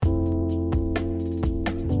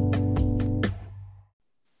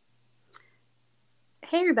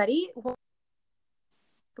Hey everybody, welcome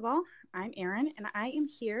to basketball. I'm Erin, and I am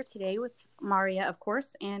here today with Mariya, of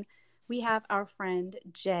course, and we have our friend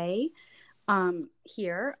Jay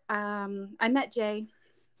here. I met Jay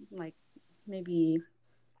like maybe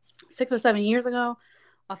 6 or 7 years ago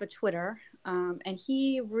off of Twitter, and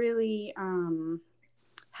he really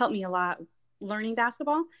helped me a lot learning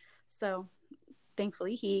basketball. So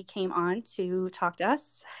thankfully, he came on to talk to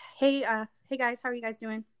us. Hey guys, how are you guys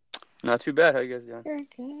doing? Not too bad. How you guys doing? We're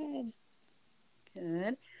good.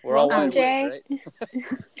 Good. We're all Welcome, wide Jay. awake, right?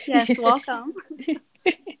 Yes, welcome.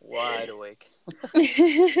 Wide awake.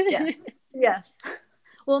 Yes.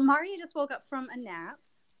 Well, Mariya just woke up from a nap.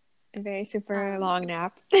 A very super long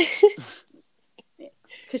nap. Because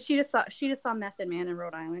she just saw Method Man in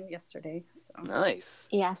Rhode Island yesterday. So. Nice.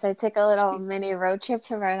 Yes, I took a little mini road trip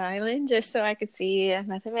to Rhode Island just so I could see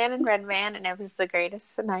Method Man and Red Man, and it was the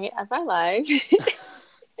greatest night of my life.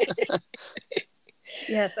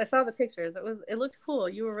 Yes, I saw the pictures. It looked cool.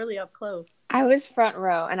 You were really up close. I was front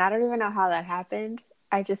row, and I don't even know how that happened.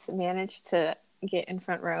 I just managed to get in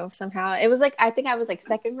front row somehow. It was like, I think I was like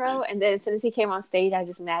second row, and then as soon as he came on stage, I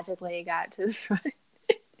just magically got to the front.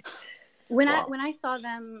 When I saw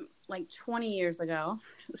them like 20 years ago,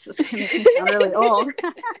 this is gonna make me sound really old.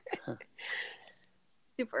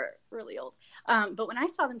 Super really old. But when I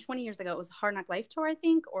saw them 20 years ago, it was a Hard Knock Life tour, I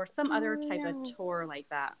think, or some other type of tour like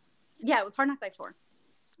that. Yeah, it was Hard Knock Life tour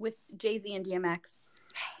with Jay-Z and DMX,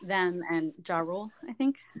 them and Ja Rule, I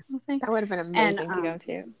think. That would have been amazing to go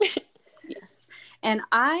to. Yes. And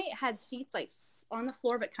I had seats like on the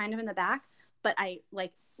floor, but kind of in the back, but I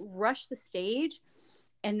like rushed the stage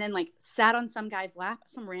and then like sat on some guy's lap,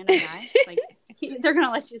 some random guy. Like they're going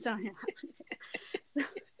to let you sit on your lap. So,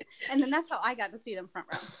 and then that's how I got to see them front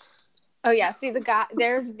row. Oh yeah, see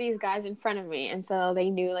there's these guys in front of me, and so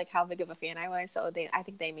they knew like how big of a fan I was. So I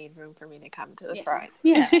think they made room for me to come to the front.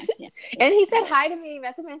 Yeah. And he said hi to me.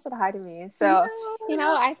 Method Man said hi to me. So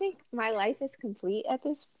I think my life is complete at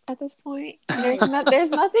this point. There's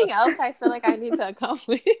nothing else I feel like I need to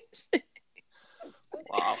accomplish.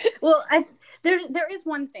 Wow. Well, there is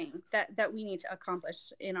one thing that we need to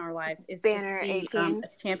accomplish in our lives is Banner to see 18 a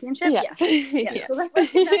championship. Yes. Yes. So that's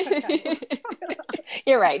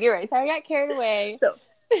You're right. So I got carried away. So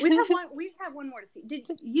we just have one more to see. Did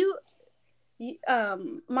you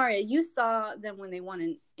Mariya, you saw them when they won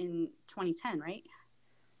in 2010, right?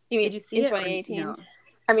 You mean did you see in it 2018? No?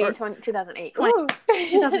 I mean 2008.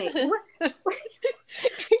 2008.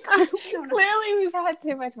 Clearly we've had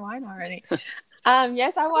too much wine already.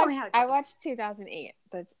 Yes, I watched 2008.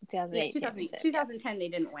 The 2008 championship. 2010 they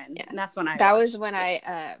didn't win. Yes. And that's when That was when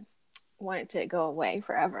I wanted to go away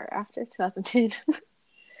forever after 2010.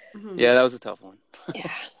 Mm-hmm. Yeah, that was a tough one.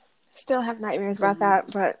 Yeah. Still have nightmares about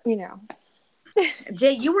that, but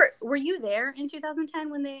Jay, were you there in 2010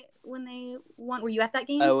 when they won? Were you at that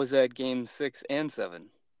game? I was at game 6 and 7.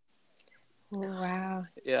 Wow.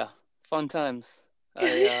 Yeah, fun times.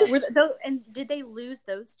 And did they lose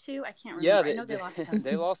those two? I can't remember. Yeah, I know they lost them.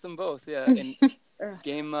 they lost them both. Yeah, and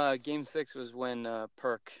game 6 was when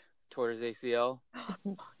Perk tore his ACL.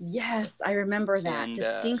 Yes, I remember that and,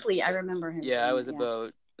 distinctly. I remember him. Yeah, I was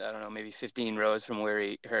about, I don't know, maybe 15 rows from where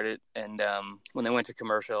he hurt it. And when they went to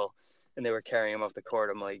commercial and they were carrying him off the court,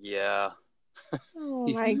 I'm like, yeah. Oh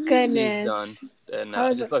my goodness. He's done. And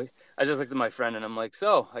I just looked at my friend and I'm like,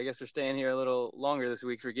 so I guess we're staying here a little longer this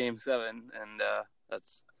week for game 7. And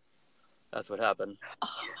that's what happened. Oh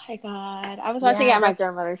my God. I was watching it at my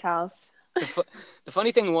grandmother's house. The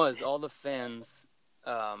funny thing was all the fans,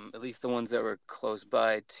 at least the ones that were close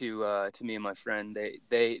by to me and my friend,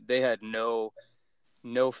 they had no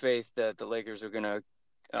faith that the Lakers were gonna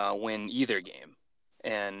win either game,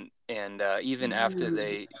 and even after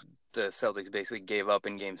the Celtics basically gave up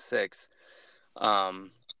in game 6,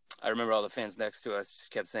 I remember all the fans next to us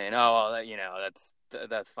just kept saying, "Oh, well,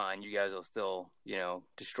 that's fine. You guys will still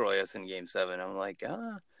destroy us in game 7." I'm like, I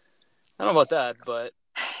don't know about that, but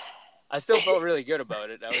I still felt really good about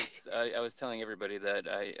it. I was telling everybody that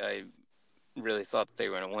I really thought that they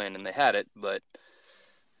were going to win, and they had it, but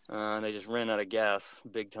they just ran out of gas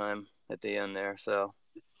big time at the end there. So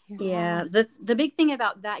yeah, the big thing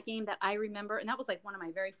about that game that I remember, and that was like one of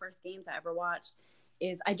my very first games I ever watched,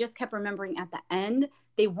 is I just kept remembering at the end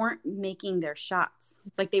they weren't making their shots.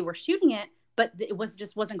 Like they were shooting it, but it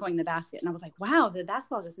wasn't going in the basket. And I was like, wow, the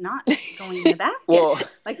basketball just not going in the basket. Well,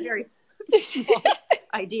 like very small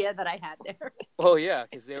idea that I had there. Well, yeah,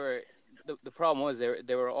 because they were the problem was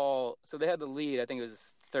they were all, so they had the lead. I think it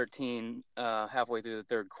was 13 halfway through the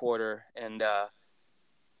third quarter, and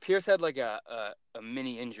Pierce had like a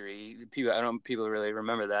mini injury. I don't know if people really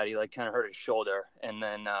remember that. He like kind of hurt his shoulder, and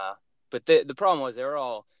then but the problem was they were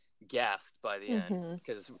all gassed by the end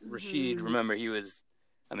because Rashid, Mm-hmm. remember, he was,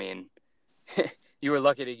 I mean, you were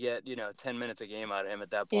lucky to get 10 minutes a game out of him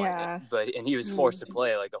at that point. Yeah. And he was forced to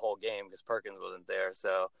play like the whole game because Perkins wasn't there.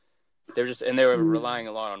 So they were relying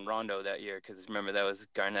a lot on Rondo that year because remember that was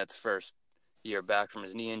Garnett's first year back from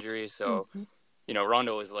his knee injury. So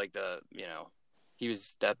Rondo was like he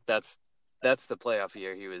was that's the playoff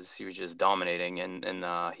year. He was just dominating and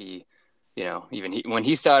he when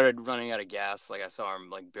he started running out of gas, like I saw him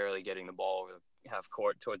like barely getting the ball over half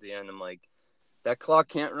court towards the end. I'm like, that clock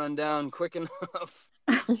can't run down quick enough.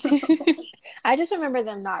 I just remember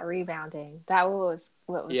them not rebounding. That was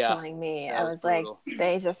what was killing me. I was brutal. Like,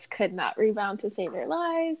 they just could not rebound to save their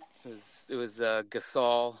lives. It was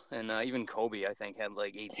Gasol and even Kobe, I think, had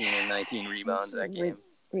like 18 and 19 rebounds that game.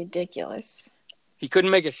 Ridiculous. He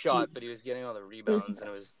couldn't make a shot, but he was getting all the rebounds, and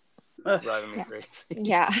it was driving me crazy.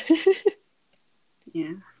 Yeah.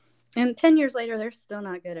 Yeah. And 10 years later, they're still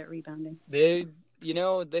not good at rebounding. They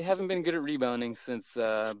haven't been good at rebounding since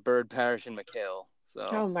Bird, Parrish, and McHale. So.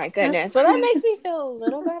 Oh my goodness! Well, that makes me feel a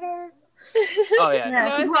little better. Oh yeah,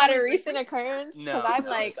 no, it's not a recent occurrence because I'm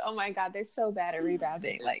like, it's... oh my god, they're so bad at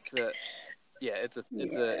rebounding. Like, it's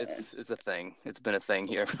a thing. It's been a thing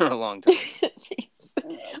here for a long time.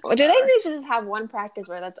 Well, do they need to just have one practice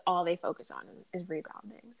where that's all they focus on is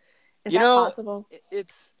rebounding? Is that possible?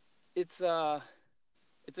 It's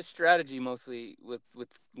a strategy mostly with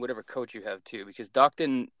whatever coach you have too, because Doc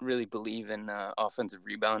didn't really believe in offensive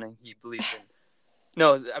rebounding. He believed in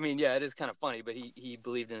it is kind of funny, but he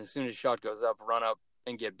believed in as soon as shot goes up, run up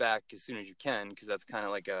and get back as soon as you can, because that's kind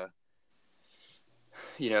of like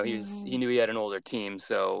he knew he had an older team,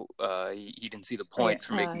 so he didn't see the point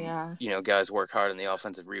for making guys work hard in the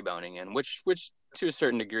offensive rebounding, and which to a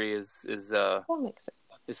certain degree is that makes sense.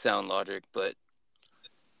 Is sound logic, but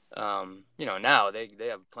now they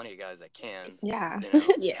have plenty of guys that can. Yeah.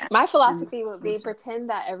 Yeah. My philosophy would be pretend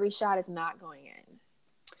that every shot is not going in.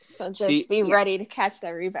 So just be ready to catch that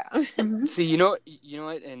rebound. See, you know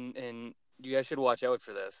what, and you guys should watch out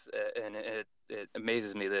for this. And it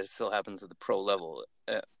amazes me that it still happens at the pro level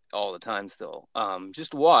all the time still.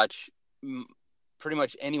 Just watch pretty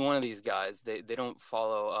much any one of these guys. They don't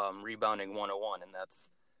follow rebounding 101, and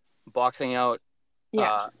that's boxing out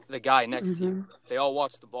the guy next to you. They all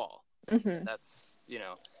watch the ball. That's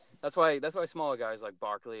why smaller guys like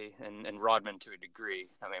Barkley and Rodman to a degree.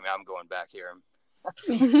 I mean, I'm going back here.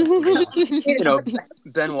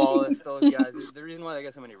 Ben Wallace, those guys. The reason why they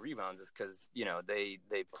got so many rebounds is because they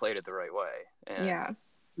played it the right way. And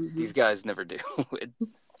these guys never do.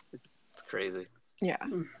 It's crazy. Yeah,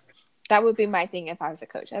 that would be my thing if I was a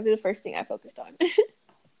coach. That'd be the first thing I focused on.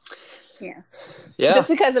 Yes. Yeah. Just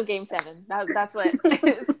because of Game 7. That's what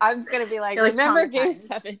I'm just gonna be like. Remember Game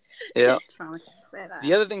 7? Yeah.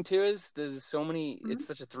 The other thing too is there's so many. It's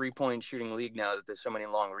such a 3-point shooting league now that there's so many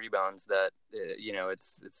long rebounds that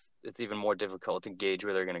it's even more difficult to gauge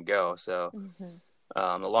where they're going to go. So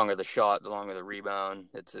the longer the shot, the longer the rebound.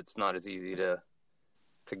 It's not as easy to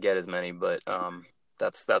get as many, but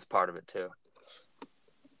that's part of it too.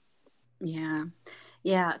 Yeah.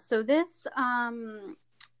 So this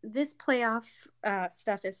playoff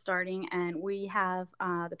stuff is starting, and we have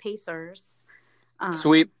the Pacers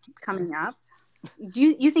sweep coming up. Do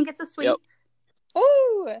you think it's a sweep? Yep.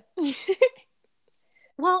 Ooh.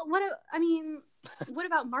 Well, what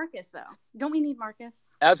about Marcus though? Don't we need Marcus?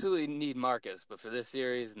 Absolutely need Marcus, but for this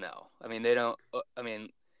series, no. I mean, they don't. I mean,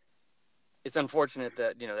 it's unfortunate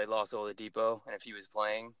that they lost Oladipo, and if he was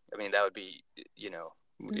playing, I mean, that would be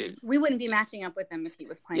we wouldn't be matching up with them if he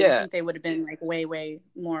was playing. Yeah. I think they would have been like way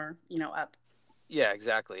more up. Yeah,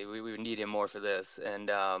 exactly. We would need him more for this, and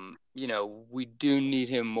we do need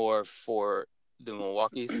him more for the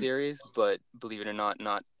Milwaukee series, but believe it or not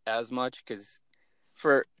as much, because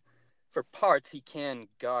for parts he can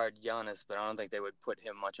guard Giannis, but I don't think they would put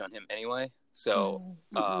him much on him anyway. So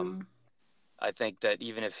I think that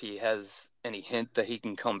even if he has any hint that he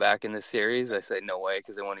can come back in this series, I say no way,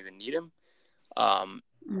 because they won't even need him.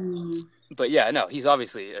 But yeah, no, he's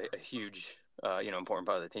obviously a huge important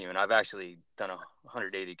part of the team, and I've actually done a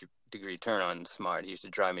 180-degree turn on Smart. He used to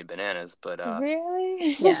drive me bananas, but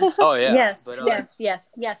really? Yeah. Oh yeah. Yes, but,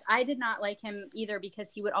 yes. I did not like him either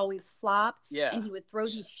because he would always flop. Yeah. And he would throw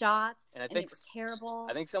these shots, and I think it was terrible.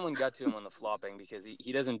 I think someone got to him on the flopping because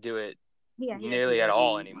he doesn't do it he nearly at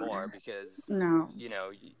all anymore, because no.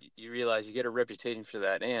 You realize you get a reputation for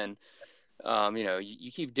that, and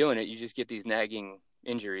you keep doing it, you just get these nagging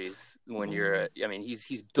injuries when you're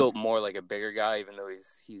he's built more like a bigger guy, even though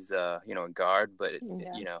he's a guard, but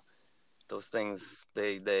those things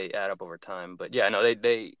they add up over time. But yeah, no,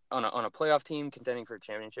 they on a playoff team contending for a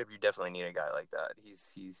championship, you definitely need a guy like that.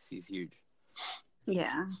 He's huge.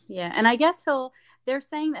 Yeah, yeah, and I guess they're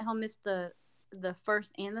saying that he'll miss the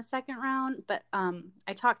first and the second round, but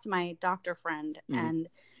I talked to my doctor friend, and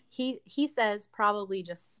he says probably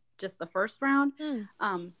just the first round,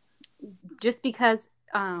 just because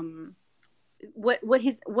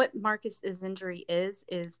what Marcus's injury is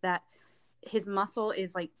that his muscle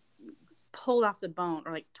is like pulled off the bone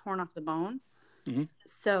or like torn off the bone.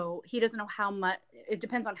 So he doesn't know how much. It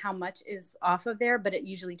depends on how much is off of there, but it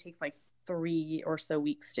usually takes like 3 or so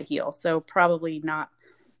weeks to heal. So probably not.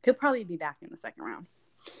 He'll probably be back in the second round.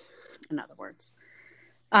 In other words,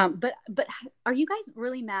 but are you guys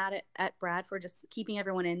really mad at Brad for just keeping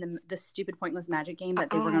everyone in the stupid pointless Magic game that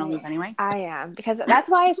they were going to lose anyway? I am, because that's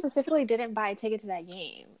why I specifically didn't buy a ticket to that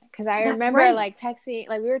game, because I remember like texting,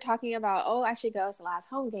 like we were talking about, oh, I should go, it's the last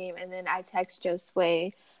home game, and then I text Joe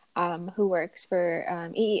Sway, who works for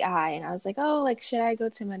EEI, and I was like, oh, like should I go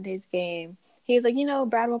to Monday's game? He was like,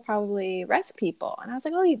 Brad will probably rest people, and I was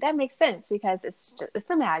like, oh, that makes sense, because it's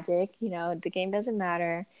the Magic, the game doesn't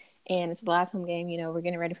matter. And it's the last home game, we're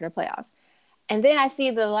getting ready for the playoffs. And then I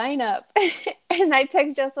see the lineup, and I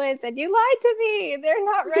text Josue and said, you lied to me. They're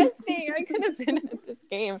not resting. I could have been at this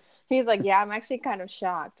game. He's like, yeah, I'm actually kind of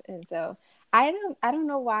shocked. And so I don't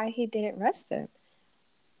know why he didn't rest them.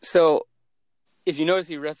 So if you notice,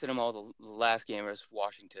 he rested them all the last game versus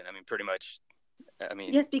Washington. I mean, pretty much.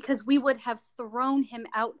 Yes, because we would have thrown him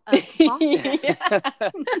out of Boston.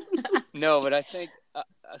 No, but I think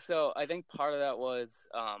I think part of that was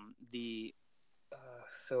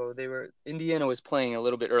so Indiana was playing a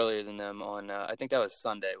little bit earlier than them on I think that was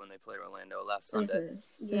Sunday when they played Orlando last Sunday.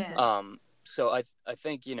 Yes. So I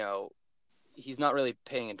think he's not really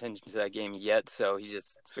paying attention to that game yet, so he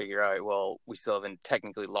just figured, all right, well, we still haven't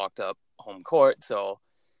technically locked up home court, so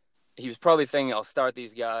he was probably thinking, I'll start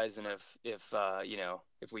these guys, and if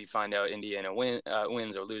we find out Indiana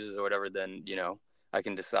wins or loses or whatever, then I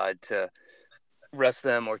can decide to rest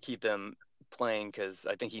them or keep them playing, because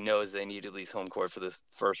I think he knows they need at least home court for this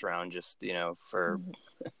first round, just for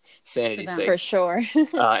sanity's sake, for sure.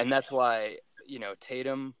 and that's why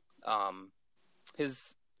Tatum,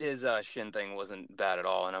 his shin thing wasn't bad at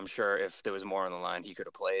all, and I'm sure if there was more on the line, he could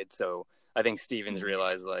have played. So I think Stevens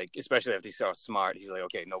realized, like, especially after he saw Smart, he's like,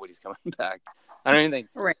 okay, nobody's coming back. I don't even think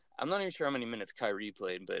I'm not even sure how many minutes Kyrie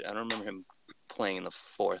played, but I don't remember him playing in the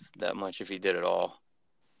fourth that much, if he did at all.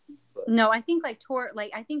 But. No, I think I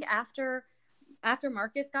think after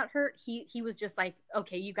Marcus got hurt, he was just like,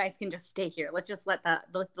 okay, you guys can just stay here. Let's just let the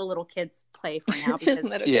little kids play for now, because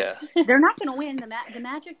they're not going to win. The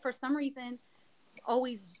Magic, for some reason,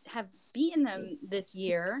 always have beaten them this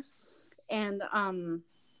year, and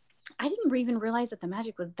I didn't even realize that the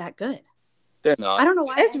Magic was that good. They're not. I don't know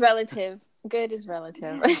why. It's relative. Good is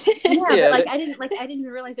relative. But I didn't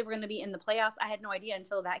even realize they were going to be in the playoffs. I had no idea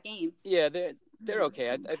until that game. Yeah, they're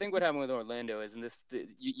okay. I think what happened with Orlando is,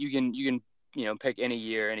 you can pick any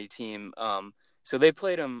year, any team. So they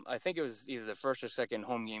played them. I think it was either the first or second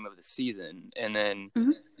home game of the season, and then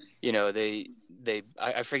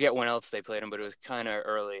I forget when else they played them, but it was kind of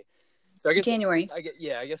early. So I guess January. I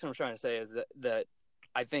guess what I'm trying to say is that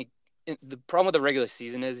I think the problem with the regular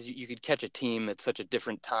season is you could catch a team at such a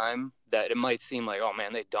different time that it might seem like, oh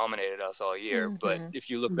man, they dominated us all year. But if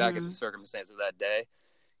you look back at the circumstance of that day,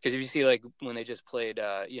 because if you see, like, when they just played,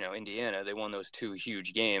 Indiana, they won those 2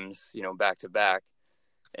 huge games, back to back.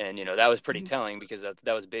 And, that was pretty telling, because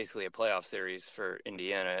that was basically a playoff series for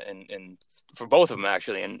Indiana and for both of them,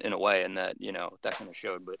 actually, in a way. And that, that kind of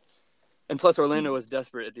showed. And plus, Orlando was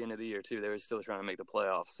desperate at the end of the year too. They were still trying to make the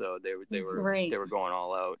playoffs, so they were going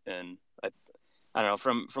all out. And I don't know,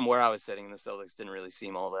 from where I was sitting, the Celtics didn't really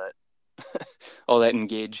seem all that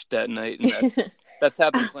engaged that night, and that's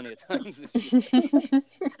happened plenty of times.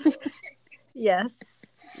 Yes.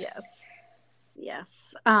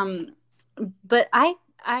 But I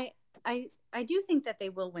do think that they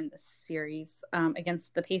will win this series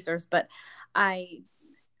against the Pacers, but I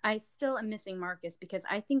still am missing Marcus, because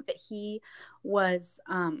I think that he was,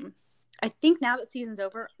 I think now that season's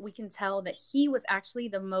over, we can tell that he was actually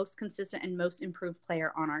the most consistent and most improved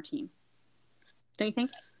player on our team. Don't you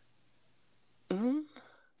think?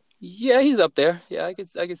 Yeah, he's up there. Yeah, I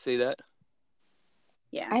could see that.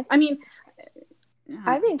 Yeah. I mean,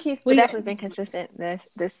 I think he's definitely been consistent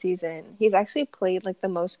this season. He's actually played like the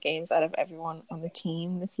most games out of everyone on the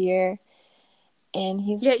team this year. And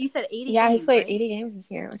you said 80 Yeah, games, he's played right? 80 games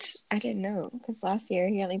this year, which I didn't know, because last year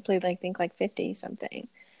he only played like 50 something.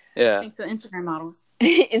 Yeah. Thanks to Instagram models.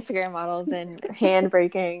 Instagram models and hand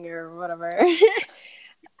breaking or whatever.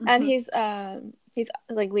 And he's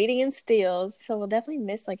like leading in steals, so we'll definitely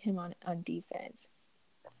miss like him on defense.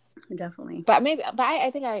 Definitely. But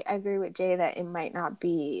I think I agree with Jay that it might not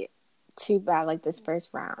be too bad like this first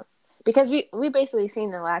round, because we basically seen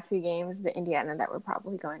in the last few games the Indiana that we're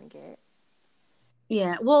probably going to get.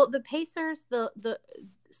 Yeah. Well, the Pacers,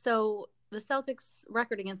 so the Celtics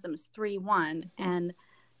record against them is 3-1, and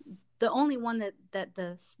the only one that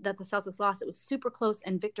the Celtics lost, it was super close,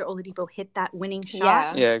 and Victor Oladipo hit that winning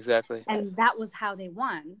shot. Yeah, exactly. And that was how they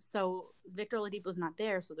won. So Victor Oladipo's not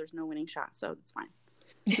there, so there's no winning shot. So it's fine.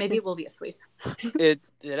 Maybe it will be a sweep. It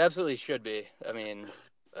absolutely should be. I mean,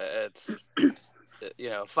 it's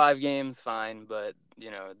 5 games, fine, but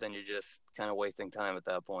then you're just kind of wasting time at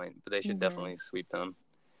that point. But they should definitely sweep them.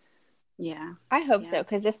 Yeah, I hope so,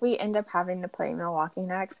 because if we end up having to play Milwaukee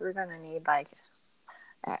next, we're gonna need like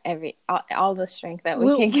all the strength that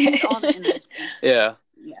we can get. All the energy. Yeah.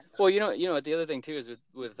 Yes. Well, the other thing too is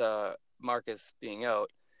with Marcus being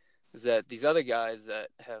out, is that these other guys that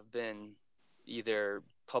have been either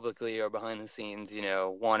publicly or behind the scenes,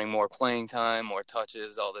 wanting more playing time, more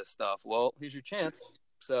touches, all this stuff. Well, here's your chance.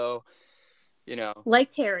 So,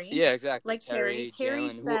 like Terry. Yeah, exactly. Like Terry. Terry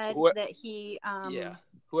Jalen, said that he.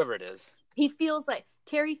 Whoever it is. He feels like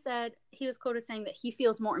Terry said, he was quoted saying that he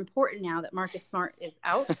feels more important now that Marcus Smart is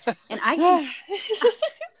out, and I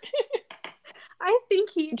think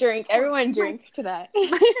he Everyone drink to that.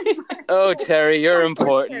 Oh, Terry, you're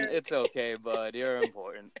important. Terry. It's okay, bud. You're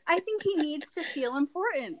important. I think he needs to feel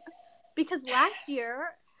important, because last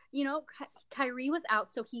year, Kyrie was out,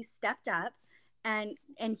 so he stepped up, and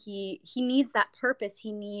he needs that purpose.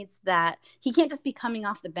 He needs that. He can't just be coming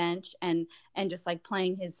off the bench and just like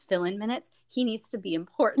playing his fill-in minutes. He needs to be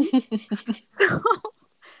important.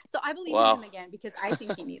 So I believe in him again, because I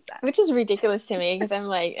think he needs that. Which is ridiculous to me, because I'm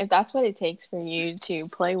like, if that's what it takes for you to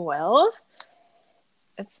play well,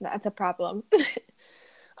 that's a problem.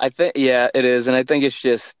 I think, yeah, it is. And I think it's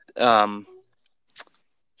just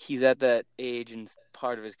he's at that age and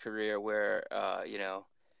part of his career where,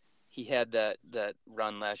 he had that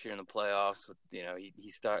run last year in the playoffs. With, he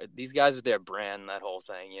started, these guys with their brand, that whole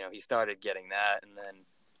thing, he started getting that. And then,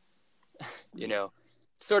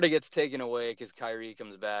 sort of gets taken away because Kyrie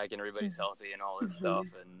comes back and everybody's healthy and all this stuff.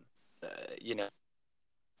 And,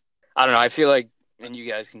 I don't know. I feel like, and you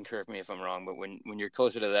guys can correct me if I'm wrong, but when you're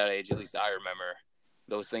closer to that age, at least I remember,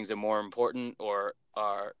 those things are more important, or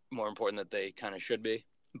are more important that they kind of should be.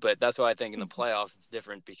 But that's why I think in the playoffs it's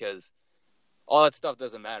different, because all that stuff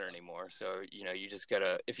doesn't matter anymore. So, you just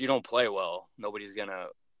gotta, if you don't play well, nobody's gonna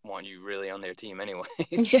want you really on their team anyway.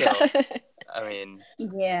 So, I mean,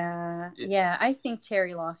 yeah. I think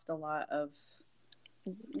Terry lost a lot of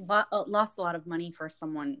money for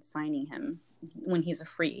someone signing him when he's a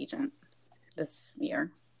free agent this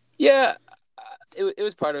year. Yeah, it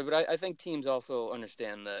was part of it, but I think teams also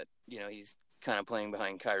understand that he's kind of playing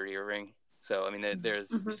behind Kyrie Irving. So I mean,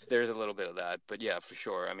 there's a little bit of that, but yeah, for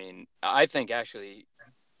sure. I mean, I think actually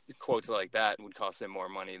quotes like that would cost them more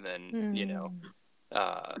money than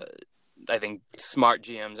I think smart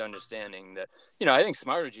GMs understanding that, I think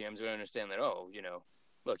smarter GMs would understand that,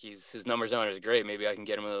 look, his numbers aren't as great. Maybe I can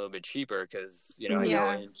get him a little bit cheaper because, I know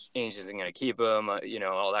Ainge isn't going to keep him,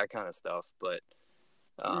 all that kind of stuff. But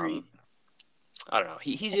right. I don't know.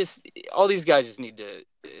 He just, all these guys just need to,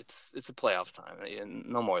 it's a playoffs time.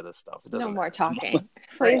 No more of this stuff. No more talking.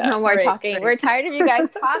 Please, no more talking. Right. We're tired of you guys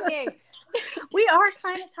talking. We are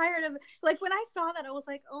kind of tired of, like, when I saw that, I was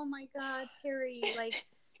like, oh my God, Terry,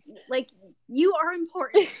 like you are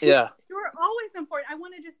important. Yeah. You're always important. I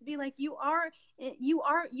want to just be like, you are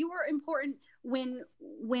important when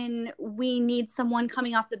we need someone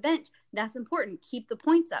coming off the bench. That's important. Keep the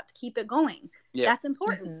points up. Keep it going. Yeah. That's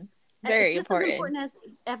important. Mm-hmm. Very important. As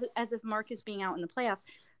important as if Mark is being out in the playoffs.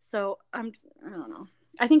 So I don't know.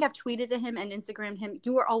 I think I've tweeted to him and Instagrammed him.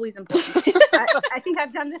 You are always important. I think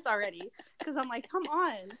I've done this already because I'm like, come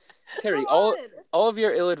on, Terry. All of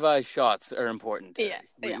your ill-advised shots are important. Terry.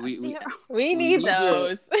 Yeah, we need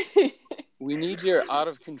those. We need your out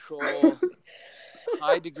of control,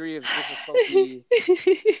 high degree of difficulty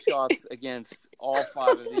shots against all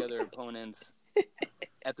 5 of the other opponents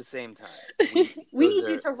at the same time. We need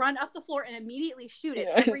you to run up the floor and immediately shoot it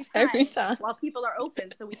every time while people are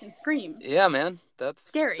open so we can scream. Yeah, man. That's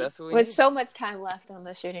scary. That's what we With need. So much time left on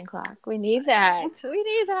the shooting clock. We need that.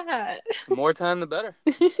 The more time, the better.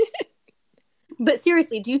 But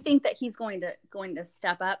seriously, do you think that he's going to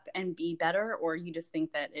step up and be better, or you just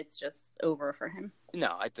think that it's just over for him?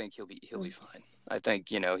 No, I think he'll be fine. I think,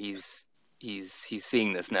 he's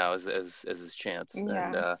seeing this now as his chance. Yeah.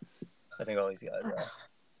 And I think all these guys are.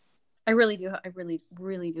 I really do. I really,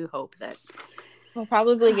 really do hope that We'll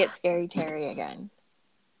probably get Scary Terry again.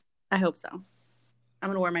 I hope so. I'm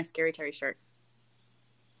going to wear my Scary Terry shirt.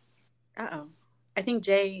 Uh-oh. I think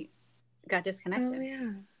Jay got disconnected. Oh,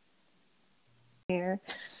 yeah. Here.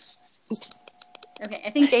 Okay, I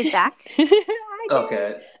think Jay's back.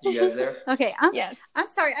 Okay, you guys there? Okay, yes. I'm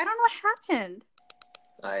sorry. I don't know what happened.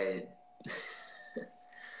 I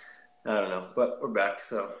don't know, but we're back,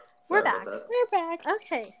 so We're back. We're back.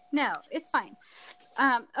 Okay, no, it's fine.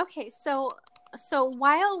 Okay, so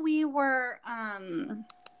while we were having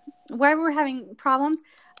problems,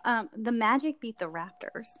 the Magic beat the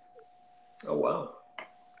Raptors. Oh wow.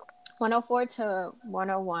 104 to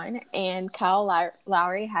 101, and Kyle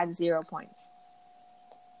Lowry had 0 points.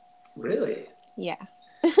 Really? Yeah.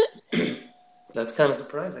 That's kind of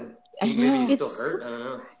surprising. I Maybe know. he's still hurt. I don't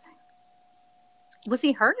know. Was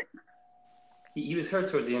he hurt? He was hurt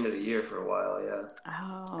towards the end of the year for a while. Yeah.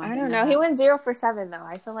 Oh, I don't know. He went 0 for 7 though.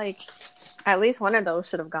 I feel like at least one of those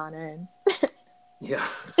should have gone in. Yeah.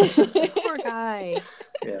 Poor guy.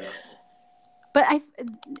 Yeah. But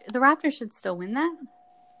the Raptors should still win that.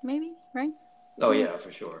 Maybe, right? Oh yeah,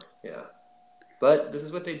 for sure. Yeah. But this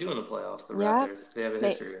is what they do in the playoffs. The Raptors. They have a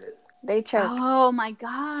history with it. They choke. Oh my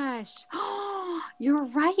gosh. You're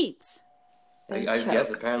right. I guess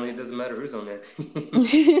apparently it doesn't matter who's on that team.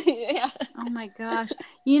 Yeah. Oh my gosh.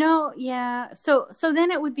 Yeah. So then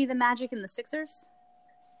it would be the Magic and the Sixers?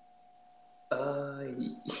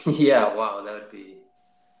 Yeah, wow, that would be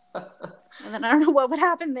And then I don't know what would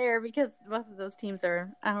happen there because both of those teams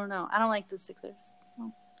are, I don't know. I don't like the Sixers.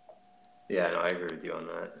 Yeah, no, I agree with you on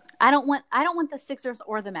that. I don't want the Sixers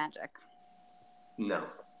or the Magic. No.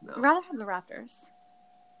 I'd rather have the Raptors.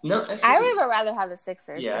 No, actually, I would rather have the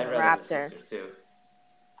Sixers yeah, than I'd the rather Raptors. the Sixers too.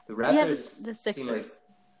 The Raptors the seem like Sixers.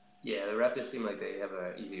 the Raptors seem like they have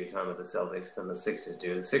an easier time with the Celtics than the Sixers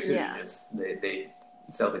do. The Sixers are just they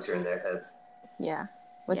Celtics are in their heads. Yeah,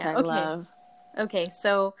 which Yeah, I love. Okay,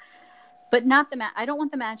 so, but not I don't want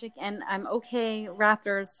the Magic, and I'm okay.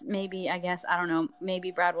 Raptors, maybe, I guess, I don't know. Maybe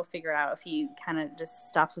Brad will figure out if he kind of just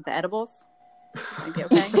stops with the edibles. Might be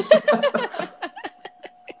okay.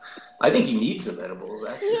 I think he needs some edibles,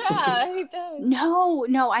 actually. Yeah, he does.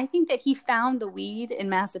 No, I think that he found the weed in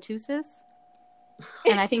Massachusetts,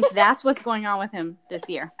 and I think that's what's going on with him this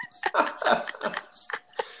year.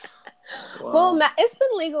 Wow. Well, it's been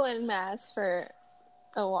legal in Mass for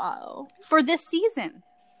a while. For this season.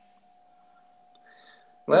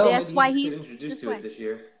 Well, That's maybe why he he's just got introduced to it this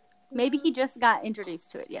year. Maybe he just got introduced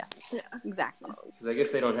to it, yes. Yeah. Exactly. Because I guess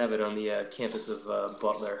they don't have it on the campus of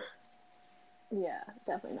Butler. Yeah,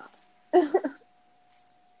 definitely not.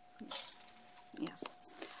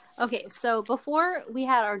 Yes. Okay, so before we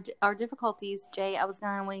had our difficulties, Jay, I was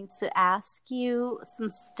going to ask you some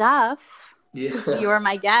stuff. Yeah. You are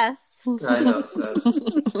my guest. I know, so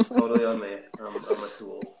that's totally on me. I'm a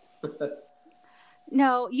tool.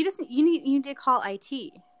 No, you need to call IT. Yeah.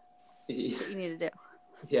 That's what you need to do.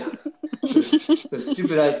 Yeah. The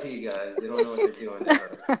stupid IT guys, they don't know what they're doing.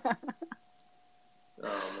 Oh,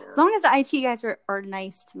 man. As long as the IT guys are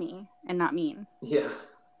nice to me and not mean. Yeah.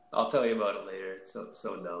 I'll tell you about it later. It's so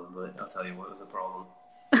dumb, but I'll tell you what was the problem.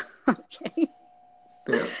 Okay.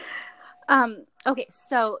 Yeah. Okay,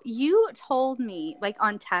 so you told me, like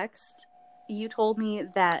on text, you told me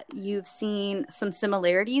that you've seen some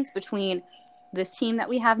similarities between this team that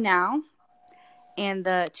we have now and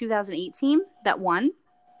the 2008 team that won.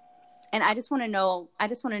 And I just want to know,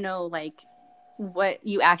 like, what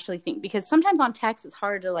you actually think. Because sometimes on text, it's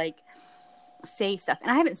hard to, like, say stuff. And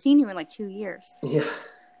I haven't seen you in, like, 2 years. Yeah.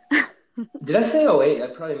 Did I say 08? I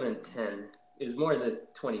probably meant 10. It was more in the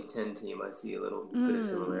 2010 team. I see a little bit of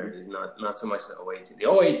similarities, not so much the 08 team.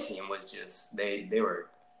 The 08 team was just, they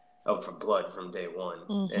were out for blood from day one.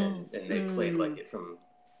 And they played like it from,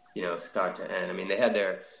 start to end. I mean, they had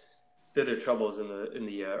their troubles in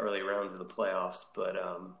the early rounds of the playoffs, but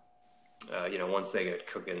once they got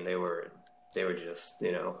cooking, they were just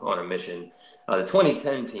on a mission. The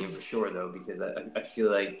 2010 team for sure though, because I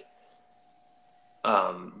feel like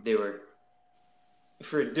they were,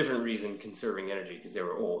 for a different reason, conserving energy because they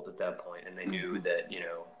were old at that point, and they knew that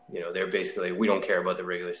they're basically, we don't care about the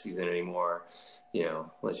regular season anymore.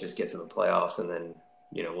 Let's just get to the playoffs, and then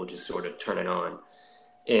we'll just sort of turn it on.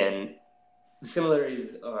 And the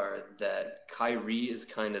similarities are that Kyrie is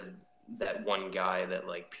kind of that one guy that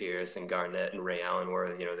like Pierce and Garnett and Ray Allen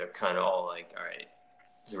were. They're kind of all like, all right,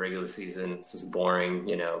 it's a regular season, it's just boring,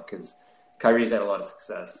 because Kyrie's had a lot of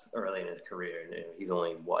success early in his career, and he's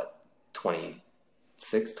only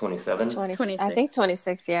 26, 27? 26. I think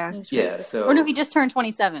 26, yeah. Yeah, so... Or no, he just turned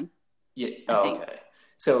 27. Yeah, I think. okay.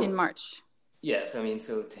 So in March. Yes, I mean,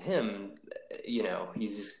 so to him,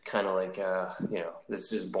 he's just kind of like, this is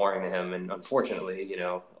just boring to him. And unfortunately,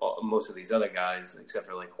 most of these other guys, except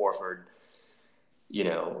for like Horford,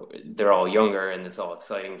 they're all younger and it's all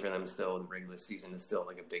exciting for them still. The regular season is still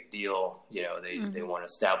like a big deal. They want to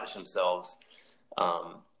establish themselves.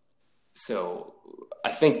 So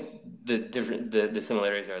I think the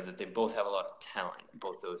similarities are that they both have a lot of talent,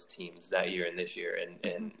 both those teams that year and this year.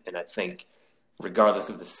 And I think regardless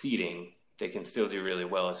of the seeding, they can still do really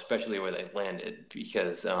well, especially where they landed,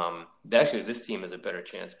 because actually this team has a better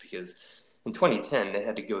chance because in 2010 they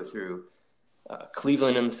had to go through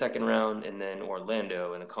Cleveland in the second round and then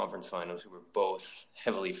Orlando in the conference finals, who were both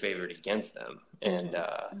heavily favored against them. And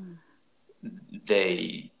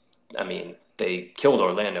they killed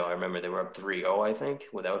Orlando. I remember they were up 3-0, I think,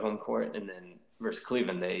 without home court. And then versus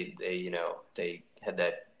Cleveland, they had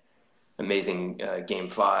that amazing game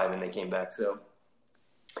 5 and they came back. So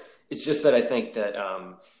it's just that I think that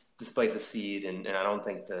despite the seed, and I don't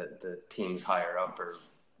think the teams higher up are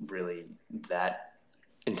really that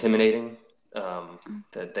intimidating,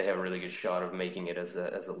 that they have a really good shot of making it as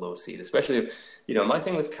a low seed, especially if, my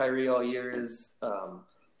thing with Kyrie all year is,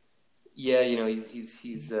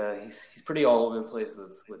 he's pretty all over the place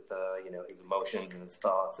with his emotions and his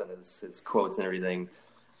thoughts and his quotes and everything.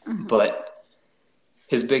 But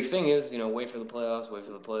his big thing is, wait for the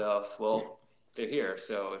playoffs. Well, they're here.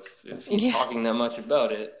 So if he's talking that much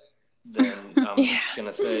about it, then I'm just going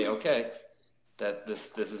to say, okay, that this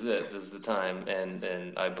is it. This is the time. And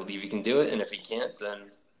I believe he can do it. And if he can't, then,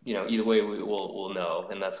 either way we'll know.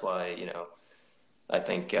 And that's why, I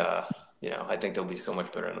think, I think they'll be so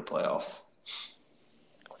much better in the playoffs.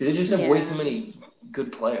 They just have way too many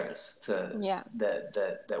good players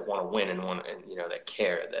that want to win and that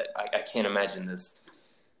care. That I can't imagine this,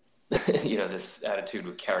 this attitude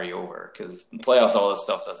would carry over, because in playoffs all this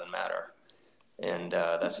stuff doesn't matter, and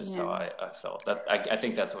that's just how I felt. That I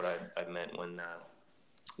think that's what I meant when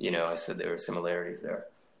I said there were similarities there.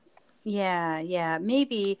 Yeah,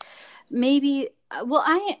 maybe. Well,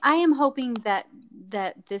 I am hoping that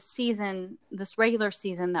this season, this regular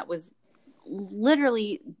season, that was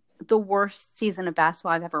literally the worst season of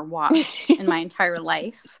basketball I've ever watched in my entire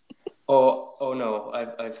life. Oh no,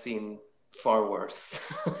 I've seen far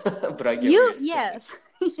worse. But I get what you're saying.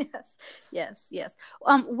 Yes.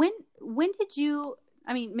 When did you?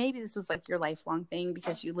 I mean, maybe this was like your lifelong thing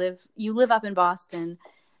because you live up in Boston.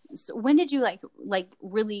 So when did you like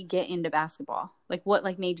really get into basketball? Like what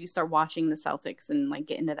made you start watching the Celtics and like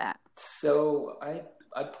get into that? So I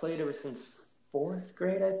played ever since 4th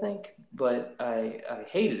grade, I think, but I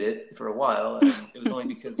hated it for a while, and it was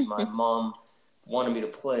only because my mom wanted me to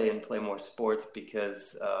play more sports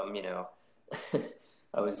because I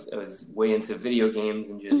was way into video games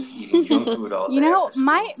and just eating junk food all day. After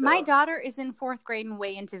school, my daughter is in 4th grade and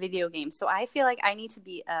way into video games, so I feel like I need to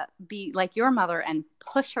be like your mother and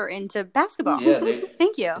push her into basketball. Yeah,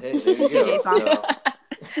 thank you. Hey, there you go.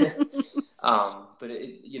 But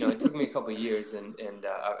it took me a couple of years, and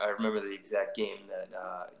I remember the exact game that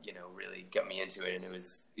really got me into it, and it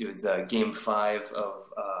was game 5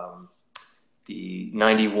 of the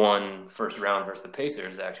 91 first round versus the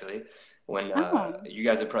Pacers, actually, when you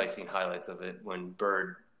guys have probably seen highlights of it, when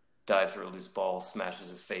Bird dives for a loose ball, smashes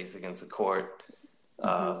his face against the court,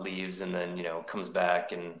 leaves, and then comes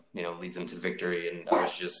back and leads them to victory. And I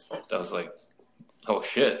was like, oh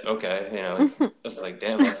shit, okay, I was like,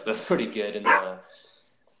 damn, that's pretty good. And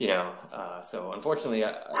so unfortunately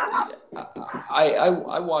I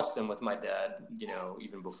watched them with my dad,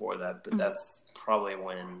 even before that, but that's probably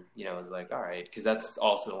when I was like, all right, because that's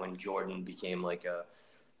also when Jordan became like a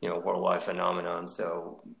worldwide phenomenon.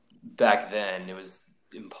 So back then it was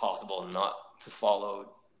impossible not to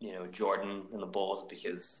follow Jordan and the Bulls,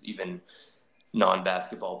 because even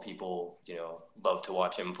non-basketball people love to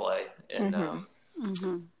watch him play. And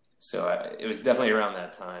so it was definitely around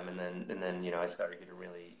that time, and then I started getting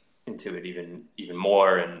really into it even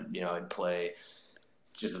more, and I'd play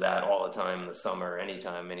just that all the time in the summer,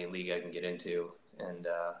 anytime, any league I can get into, and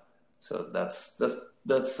so that's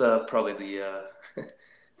probably the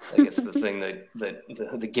I guess the thing that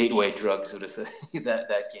the gateway drug, so to say,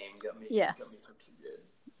 that game got me hooked for good.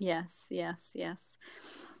 Yes.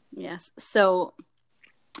 So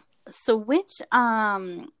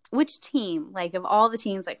which team, like of all the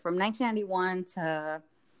teams, like from 1991 to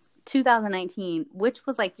 2019, which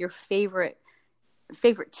was like your favorite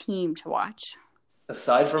team to watch?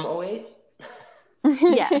 Aside from 08?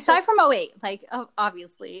 Yeah, aside from 08, like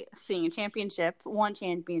obviously seeing one championship,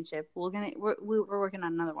 we're working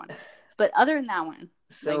on another one. But other than that one,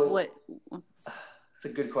 so like what? It's a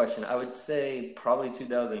good question. I would say probably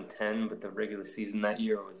 2010, but the regular season that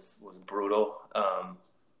year was brutal.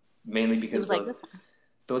 Mainly It because was like this one.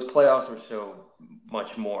 those playoffs were so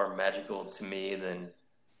much more magical to me than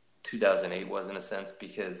 2008 was, in a sense,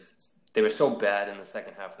 because they were so bad in the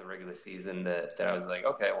second half of the regular season that I was like,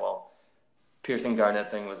 okay, well, Pearson Garnett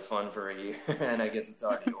thing was fun for a year, and I guess it's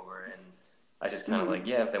already over. And I just kind of like,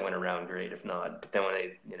 yeah, if they went around, great. If not, but then when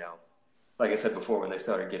they, like I said before, when they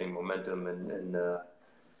started getting momentum and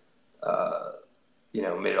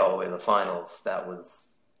made it all the way to the finals, that would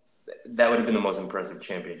have been the most impressive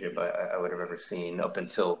championship I would have ever seen, up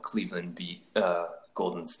until Cleveland beat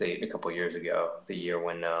Golden State a couple of years ago, the year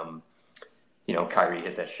when Kyrie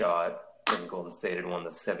hit that shot and Golden State had won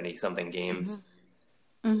the 70-something games.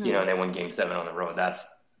 And they won Game 7 on the road. That's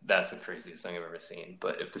the craziest thing I've ever seen.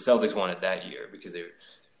 But if the Celtics won it that year, because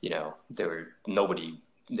they were nobody,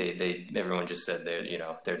 everyone just said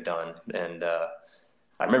they're done. And I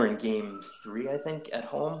remember in Game 3, I think, at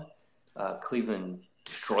home, Cleveland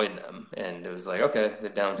destroyed them, and it was like, okay, they're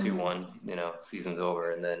down 2-1, season's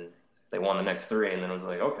over. And then they won the next 3, and then it was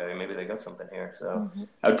like, okay, maybe they got something here. So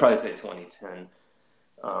I would probably say 2010.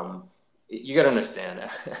 You got to understand,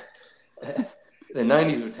 the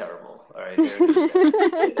 90s were terrible. All right, it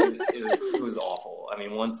was awful. I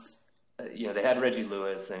mean, once they had Reggie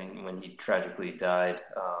Lewis, and when he tragically died,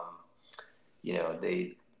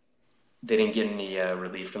 they didn't get any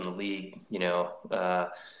relief from the league,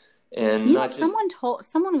 and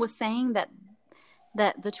someone was saying that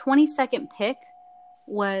the 22nd pick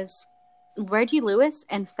was Reggie Lewis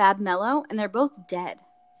and Fab Melo, and they're both dead.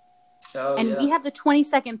 Oh, and we have the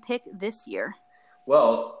 22nd pick this year.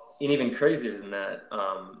 Well, and even crazier than that,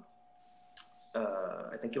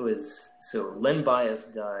 I think it was, so Len Bias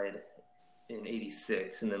died in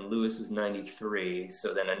 86, and then Lewis was 93.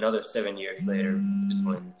 So then another 7 years later is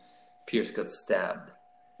when Pierce got stabbed.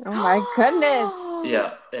 Oh my goodness.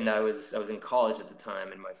 Yeah, and I was in college at the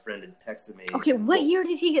time, and my friend had texted me. Okay, what year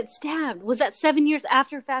did he get stabbed? Was that 7 years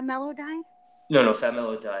after Fab Melo died? No, Fab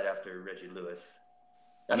Melo died after Reggie Lewis.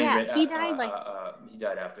 He died he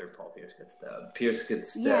died after Paul Pierce got stabbed. Pierce got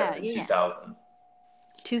stabbed in 2000.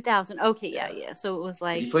 2000. Okay, yeah. So it was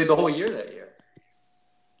like he played the whole year that year.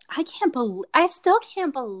 I still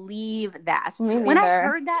can't believe that. When I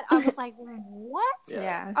heard that, I was like, what?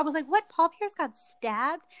 Yeah. I was like, what? Paul Pierce got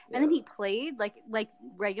stabbed, and then he played like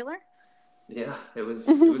regular? Yeah, it was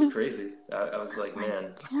crazy. I was like,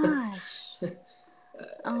 man. Gosh.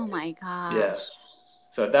 Oh my gosh. Yeah.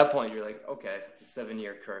 So at that point, you're like, okay, it's a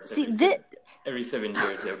 7-year curse. Every 7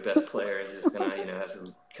 years, their best player is just gonna, have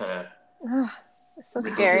some kind of it's so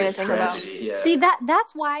scary to think about. Yeah. See,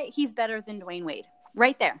 that's why he's better than Dwayne Wade.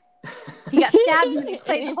 Right there. He got stabbed and then he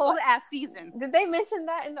played the whole ass season. Did they mention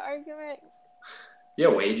that in the argument? Yeah,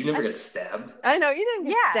 Wade, you never get stabbed. I know, you didn't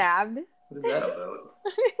get stabbed. What is that about?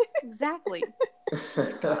 Exactly.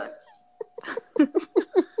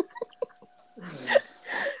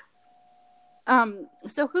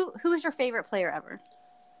 So who is your favorite player ever?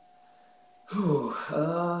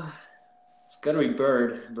 It's got to be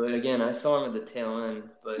Bird, but again, I saw him at the tail end.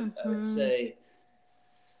 But I would say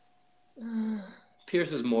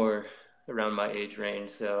Pierce was more around my age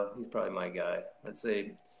range, so he's probably my guy. I'd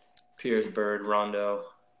say Pierce, Bird, Rondo,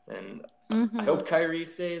 and I hope Kyrie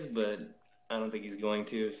stays, but I don't think he's going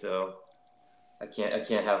to. So I can't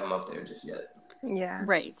have him up there just yet. Yeah.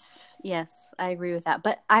 Right. Yes, I agree with that.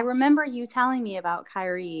 But I remember you telling me about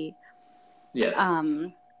Kyrie. Yes.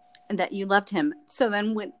 And that you loved him. So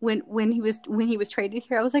then when he was traded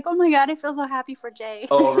here, I was like, oh my God, I feel so happy for Jay.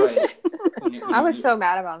 Oh, right. I was so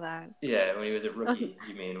mad about that. Yeah, when he was a rookie,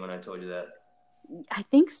 you mean, when I told you that? I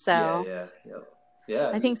think so.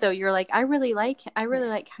 Yeah. I think so. You're like, I really like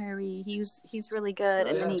Kyrie. He's really good.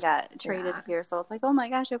 And then he got traded here. So I was like, oh my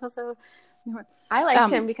gosh, I feel so. I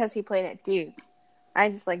liked him because he played at Duke. I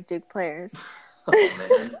just like Duke players. Oh,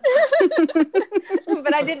 man.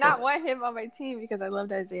 But I did not want him on my team because I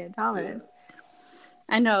loved Isaiah Thomas.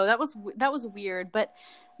 I know that was weird, but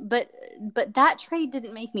that trade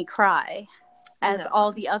didn't make me cry as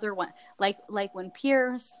all the other one, like when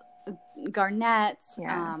Pierce, Garnett,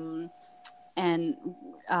 and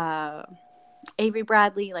Avery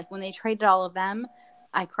Bradley, like when they traded all of them,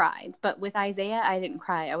 I cried. But with Isaiah, I didn't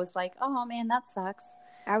cry. I was like, oh man, that sucks.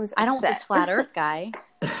 I don't want this flat Earth guy,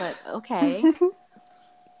 but okay.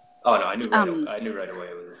 Oh no, I knew right away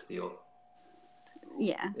it was a steal.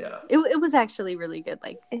 Yeah. Yeah. It was actually really good.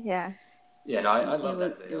 Like yeah. Yeah, no, I love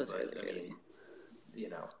that. It was really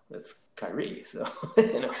good. That's Kyrie, so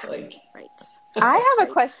like. Right. I have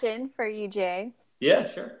a question for you, Jay. Yeah,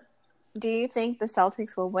 sure. Do you think the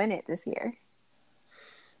Celtics will win it this year?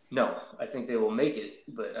 No, I think they will make it,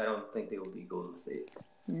 but I don't think they will be Golden State.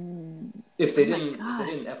 If they didn't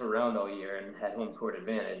F around all year and had home court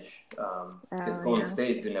advantage, because Golden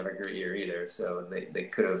State didn't have a great year either, so they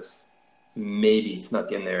could have maybe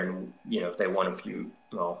snuck in there, and if they won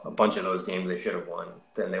a bunch of those games they should have won,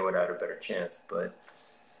 then they would have had a better chance. But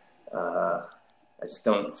I just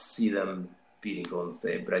don't see them beating Golden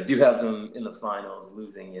State. But I do have them in the finals,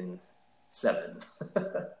 losing in 7.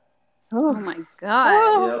 Oh my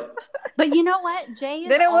God! Yep. But you know what, Jay is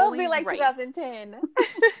then it will always be like right. 2010.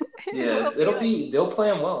 Yeah, they'll play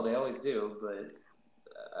them well. They always do, but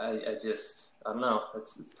I don't know.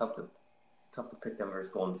 It's tough to pick them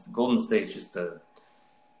versus Golden State's just they're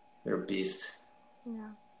a beast. Yeah.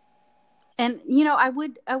 And I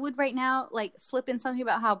would right now like slip in something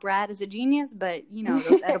about how Brad is a genius, but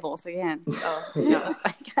those edibles again. Oh, no,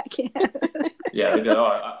 I can't. Yeah,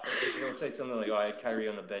 they'll say something like, I had Kyrie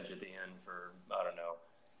on the bench at the end for, I don't know,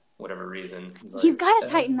 whatever reason. He's got to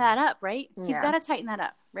tighten that up, right? He's got to tighten that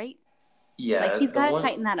up, right? Yeah. Like, he's got to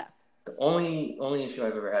tighten that up. The only issue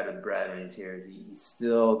I've ever had with Brad when he's here is he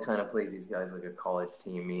still kind of plays these guys like a college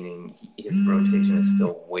team, meaning his rotation is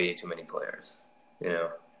still way too many players,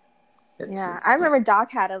 I remember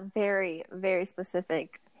Doc had a very, very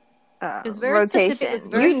specific it was very rotation. specific. It was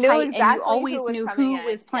very you tight, knew exactly and you always knew who in.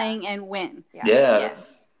 was playing and when. Yeah.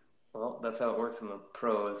 That's how it works in the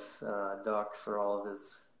pros. Doc, for all of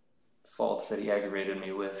his faults that he aggravated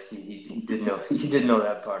me with, he did know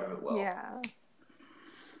that part of it well.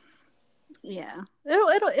 Yeah,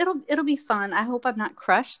 it'll be fun. I hope I'm not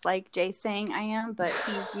crushed like Jay's saying I am, but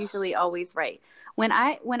he's usually always right. When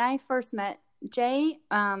I first met Jay,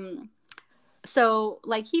 so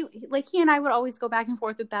like he and I would always go back and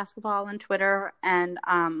forth with basketball on Twitter, and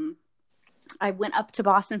I went up to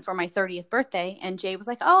Boston for my 30th birthday, and Jay was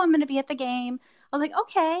like, "Oh, I'm going to be at the game." I was like,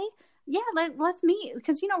 "Okay, yeah, let's meet,"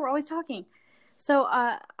 because we're always talking. So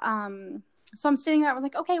so I'm sitting there. I was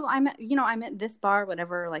like, "Okay, well, I'm at this bar,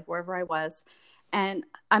 whatever, like wherever I was," and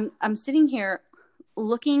I'm sitting here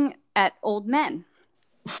looking at old men,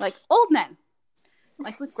 like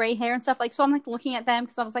with gray hair and stuff. Like, so I'm like looking at them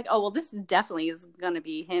because I was like, "Oh, well, this definitely is going to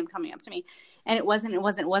be him coming up to me," and it wasn't.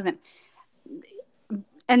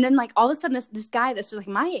 And then, like, all of a sudden, this guy that's just like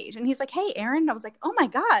my age, and he's like, "Hey, Erin." I was like, "Oh my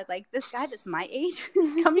God, like this guy that's my age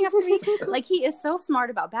is coming up to me." Like, he is so smart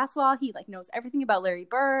about basketball. He like knows everything about Larry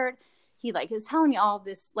Bird. He like is telling me all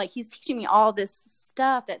this, like he's teaching me all this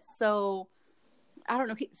stuff that's so, I don't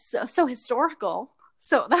know, so historical.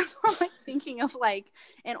 So that's why I'm like thinking of like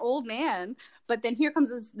an old man. But then here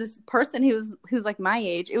comes this person who's like my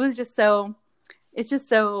age. It's just so,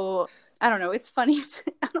 I don't know. It's funny.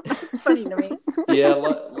 I don't know. It's funny to me. Yeah, a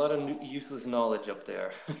lot of useless knowledge up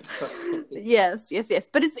there. Yes.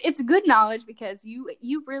 But it's good knowledge because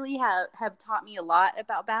you really have taught me a lot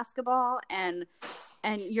about basketball, and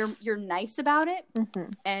you're nice about it,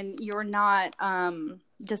 and you're not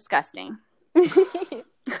disgusting.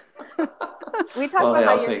 We talk about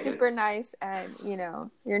how you're super nice, and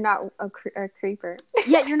you're not a creeper.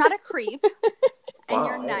 Yeah, you're not a creep. And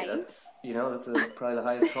you're nice. That's probably the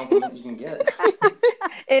highest compliment you can get.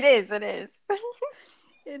 It is. It is.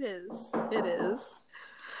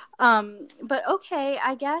 But okay,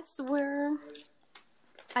 I guess we're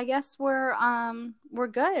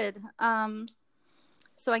good.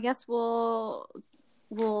 So I guess we'll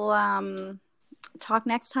talk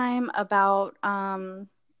next time about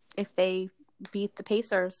if they beat the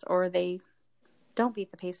Pacers or they don't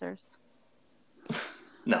beat the Pacers.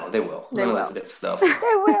 No, they will. None of this if stuff. They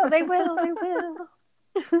will.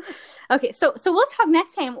 Okay, so we'll talk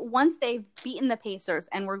next time once they've beaten the Pacers,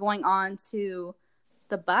 and we're going on to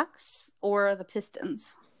the Bucks or the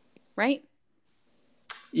Pistons, right?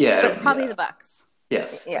 Yeah, probably the Bucks.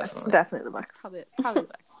 Yes, definitely the Bucks. Probably the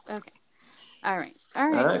Bucks. Okay. All right.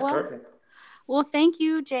 Well, perfect. Well, thank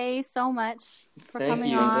you, Jay, so much for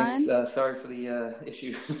coming on. And thanks. Sorry for the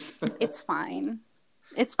issues. It's fine.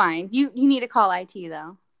 You need to call IT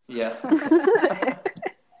though. Yeah.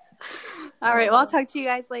 All right. Well, I'll talk to you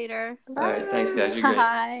guys later. All right. Thanks, guys. You're great.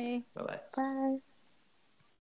 Bye. Bye-bye. Bye.